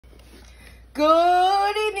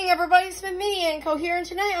Good evening, everybody. It's been me, Incoherent.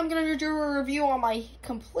 Tonight, I'm going to do a review on my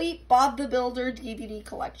complete Bob the Builder DVD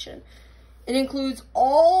collection. It includes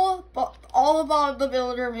all of Bob the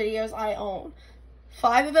Builder videos I own.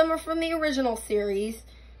 5 of them are from the original series.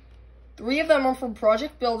 3 of them are from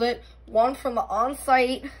Project Build It. 1 from the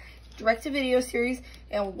on-site direct-to-video series,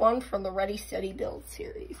 and 1 from the Ready, Steady, Build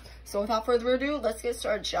series. So without further ado, let's get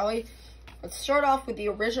started, shall we? Let's start off with the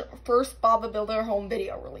first Bob the Builder home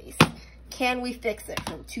video release. Can We Fix It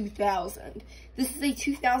from 2000. This is a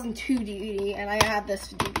 2002 DVD, and I had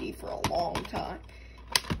this DVD for a long time.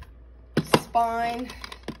 Spine,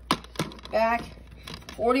 back,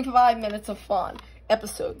 45 minutes of fun.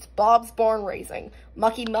 Episodes: Bob's Barn Raising,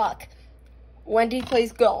 Mucky Muck, Wendy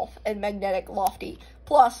Plays Golf, and Magnetic Lofty.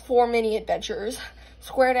 Plus 4 mini adventures: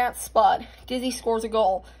 Square Dance Spud, Dizzy Scores a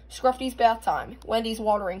Goal, Scruffy's Bath Time, Wendy's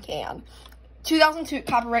Watering Can. 2002,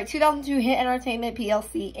 copyright 2002 HiT Entertainment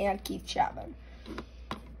PLC and Keith Chapman.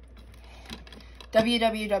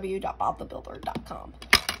 www.bobthebuilder.com.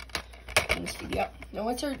 No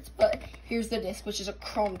inserts, but here's the disc, which is a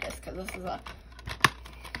chrome disc, because this is an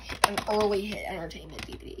early HiT Entertainment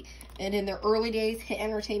DVD. And in their early days, HiT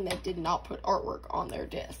Entertainment did not put artwork on their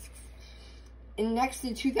discs. And next,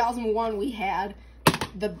 in 2001, we had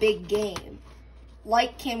The Big Game.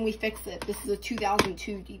 Like Can We Fix It? This is a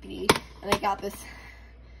 2002 DVD, and I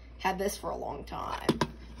had this for a long time,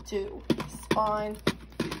 too. Spine,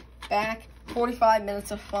 back, 45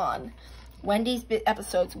 minutes of fun. Wendy's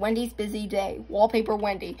episodes: Wendy's Busy Day, Wallpaper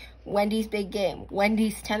Wendy, Wendy's Big Game,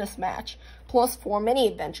 Wendy's Tennis Match, plus 4 mini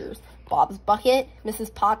adventures: Bob's Bucket,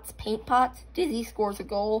 Mrs. Potts Paint Pots, Dizzy Scores a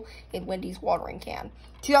Goal, and Wendy's Watering Can.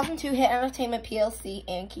 2002 HiT Entertainment PLC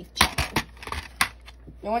and Keith Chapman.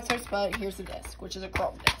 No inserts, but here's the disc, which is a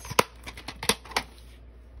chrome disc.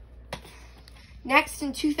 Next,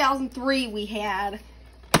 in 2003, we had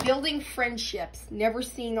Building Friendships, Never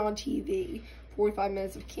Seen on TV. 45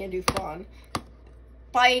 minutes of can-do fun.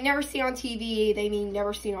 By never seen on TV, they mean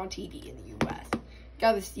never seen on TV in the U.S.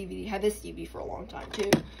 Got this DVD, had this DVD for a long time,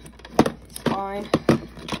 too. Spine,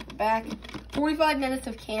 back, 45 minutes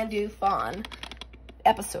of can-do fun.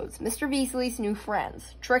 Episodes: Mr. Beasley's New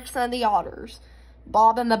Friends, Trix and the Otters,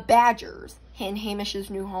 Bob and the Badgers, and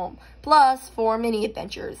Hamish's New Home, plus 4 mini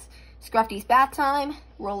adventures: Scruffy's Bath Time,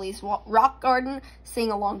 Rolly's Rock Garden,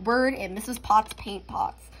 Sing Along Bird, and Mrs. Potts Paint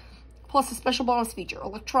Pots, plus a special bonus feature: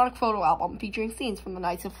 electronic photo album featuring scenes from the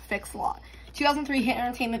Knights of Fix Lot. 2003 HiT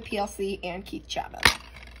Entertainment PLC and Keith Chapman.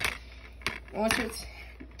 And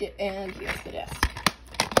here's the disc.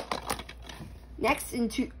 Next, in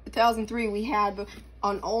 2003, we had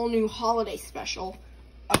an all-new holiday special,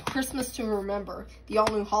 A Christmas to Remember, the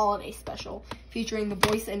all-new holiday special, featuring the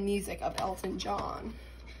voice and music of Elton John.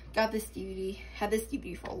 Got this DVD, had this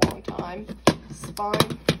DVD for a long time.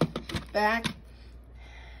 Spine, back,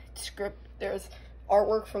 script, there's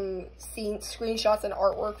artwork from screenshots and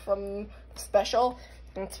artwork from special,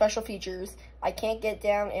 and special features: I Can't Get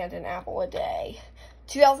Down and An Apple a Day.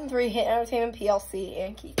 2003 HiT Entertainment PLC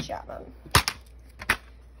and Keith Chapman.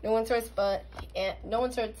 No inserts, and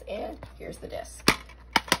here's the disc.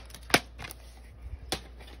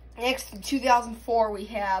 Next, in 2004, we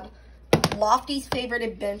had Lofty's Favorite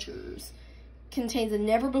Adventures. Contains a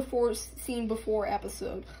never-before-seen-before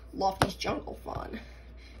episode, Lofty's Jungle Fun.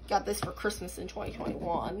 Got this for Christmas in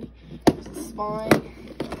 2021. There's the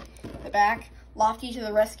spine, the back, Lofty to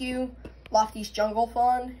the Rescue, Lofty's Jungle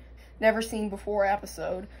Fun, never-seen-before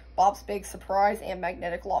episode, Bob's Big Surprise, and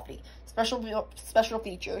Magnetic Lofty. Special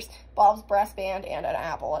features: Bob's Brass Band and An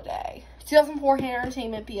Apple a Day. 2004 HiT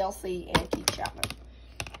Entertainment PLC and Keith Chapman.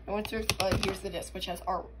 No inserts, but here's the disc, which has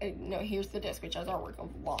artwork of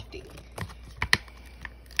Lofty.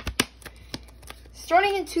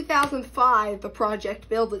 Starting in 2005, the Project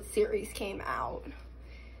Build It series came out.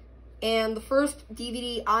 And the first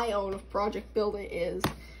DVD I own of Project Build It is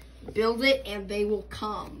Build It and They Will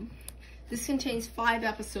Come. This contains 5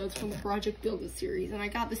 episodes from the Project Build It series, and I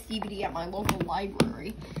got this DVD at my local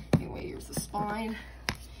library. Anyway, here's the spine,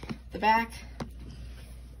 the back,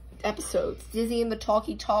 episodes: Dizzy and the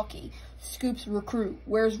Talkie Talkie, Scoop's Recruit,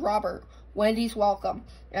 Where's Robert, Wendy's Welcome,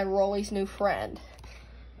 and Rolly's New Friend.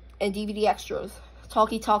 And DVD extras: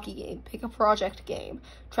 Talkie Talkie Game, Pick a Project Game,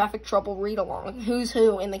 Traffic Trouble Read Along, Who's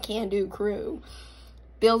Who in the Can Do Crew,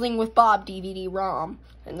 Building with Bob DVD ROM,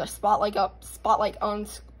 and the Spotlight on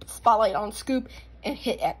Scoop and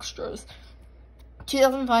HiT extras.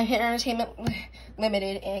 2005 HiT Entertainment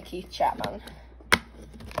Limited and Keith Chapman.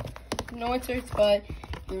 No inserts, but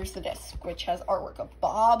here's the disc, which has artwork of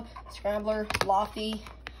Bob, Scrambler, Lofty,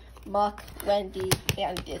 Muck, Wendy,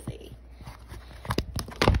 and Dizzy.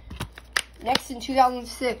 Next, in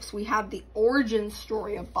 2006, we have the origin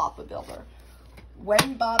story of Bob the Builder.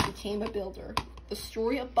 When Bob became a builder. The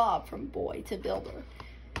story of Bob from boy to builder.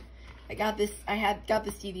 I got this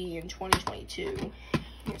DVD in 2022.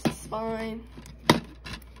 Here's the spine.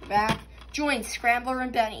 Back. Join Scrambler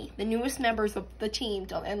and Benny, the newest members of the team,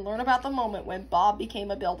 and learn about the moment when Bob became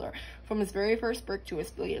a builder, from his very first brick to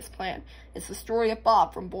his latest plan. It's the story of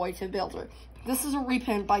Bob from boy to builder. This is a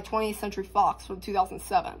reprint by 20th Century Fox from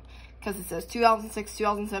 2007, because it says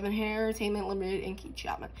 2006-2007 HiT Entertainment Limited and Keith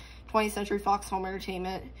Chapman. 20th Century Fox Home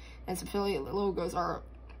Entertainment and its affiliate logos are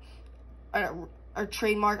a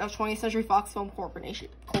trademark of 20th Century Fox Film Corporation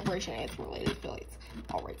and its related affiliates.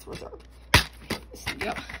 All rights reserved.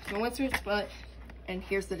 Yep, no answers, but, and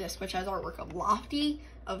here's the disc, which has artwork of Lofty,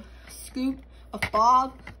 of Scoop, of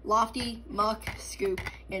Bob, Lofty, Muck, Scoop,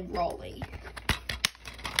 and Rolly.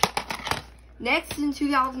 Next, in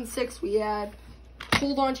 2006, we had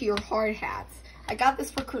Hold On to Your Hard Hats. I got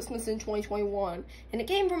this for Christmas in 2021, and it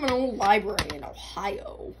came from an old library in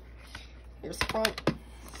Ohio. Here's the front,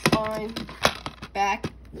 spine, back,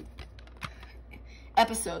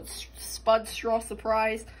 episodes, Spud Straw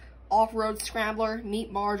Surprise, Off-Road Scrambler,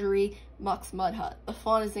 Meet Marjorie, Muck's Mud Hut. The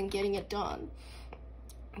fun is in getting it done.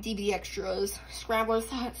 DVD extras, Scrambler's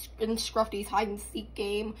and Scruffy's Hide and Seek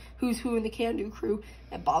game, Who's Who in the Can-Do Crew,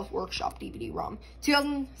 and Bob's Workshop DVD ROM.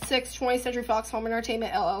 2006, 20th Century Fox Home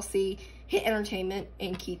Entertainment LLC, HiT Entertainment,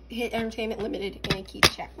 and HiT Entertainment Limited, and Keith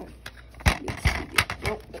Chapman.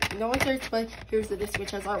 Nope, no inserts, but here's the disc,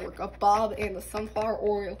 which has artwork of Bob and the Sunflower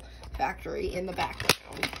Oil Factory in the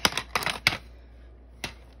background.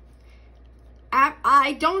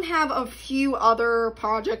 I don't have a few other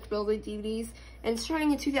project building DVDs, and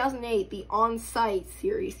starting in 2008, the On Site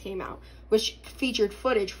series came out, which featured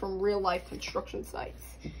footage from real-life construction sites.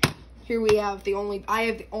 Here we have I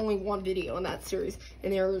have the only one video in that series,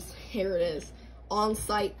 and here it is. On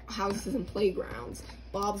Site Houses and Playgrounds.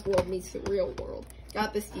 Bob's World Meets the Real World.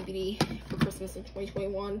 Got this DVD for Christmas in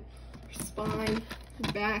 2021. Spine,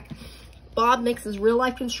 back. Bob mixes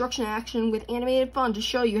real-life construction action with animated fun to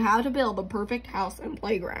show you how to build a perfect house and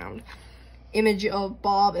playground. Image of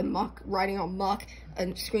Bob and Muck riding on Muck,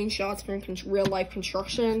 and screenshots from real-life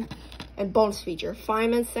construction, and bonus feature,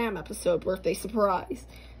 Fireman Sam episode, Birthday Surprise.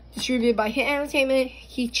 Distributed by HiT Entertainment,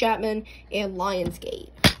 Keith Chapman, and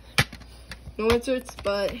Lionsgate. No inserts,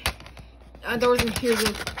 but here's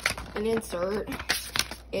an insert,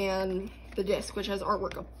 and the disc, which has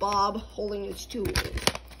artwork of Bob holding his tools.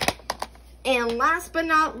 And last but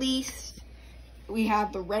not least, we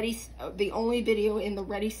have the only video in the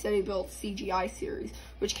Ready, Steady, Build CGI series,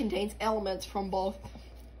 which contains elements from both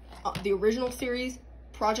the original series,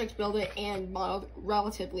 Project Build It, and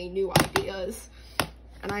relatively new ideas.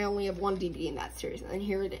 And I only have one DVD in that series, and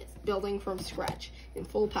here it is, Building from Scratch in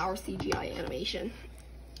full power CGI animation.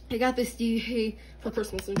 I got this DVD for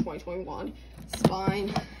Christmas in 2021.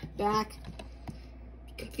 Spine, back,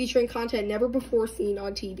 featuring content never before seen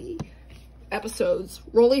on TV. Episodes,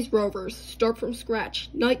 Rolly's Rovers, Start from Scratch,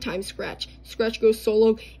 Nighttime Scratch, Scratch Goes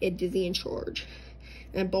Solo, and Disney in Charge.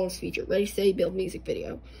 And bonus feature, Ready, Steady, Build music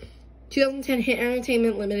video. 2010 HiT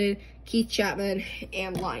Entertainment Limited, Keith Chapman,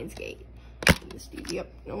 and Lionsgate.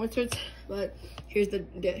 Yep, no inserts, but here's the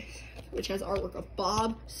disc, which has artwork of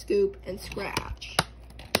Bob, Scoop, and Scratch.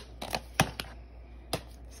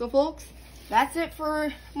 So folks, that's it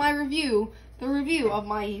for my review. The review of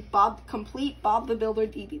my complete Bob the Builder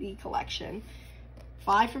DVD collection.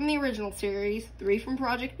 5 from the original series, 3 from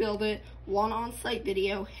Project Build It, 1 on-site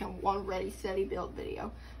video, and 1 Ready, Steady, Build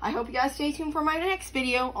video. I hope you guys stay tuned for my next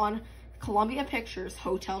video on Columbia Pictures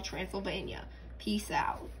Hotel Transylvania. Peace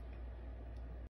out.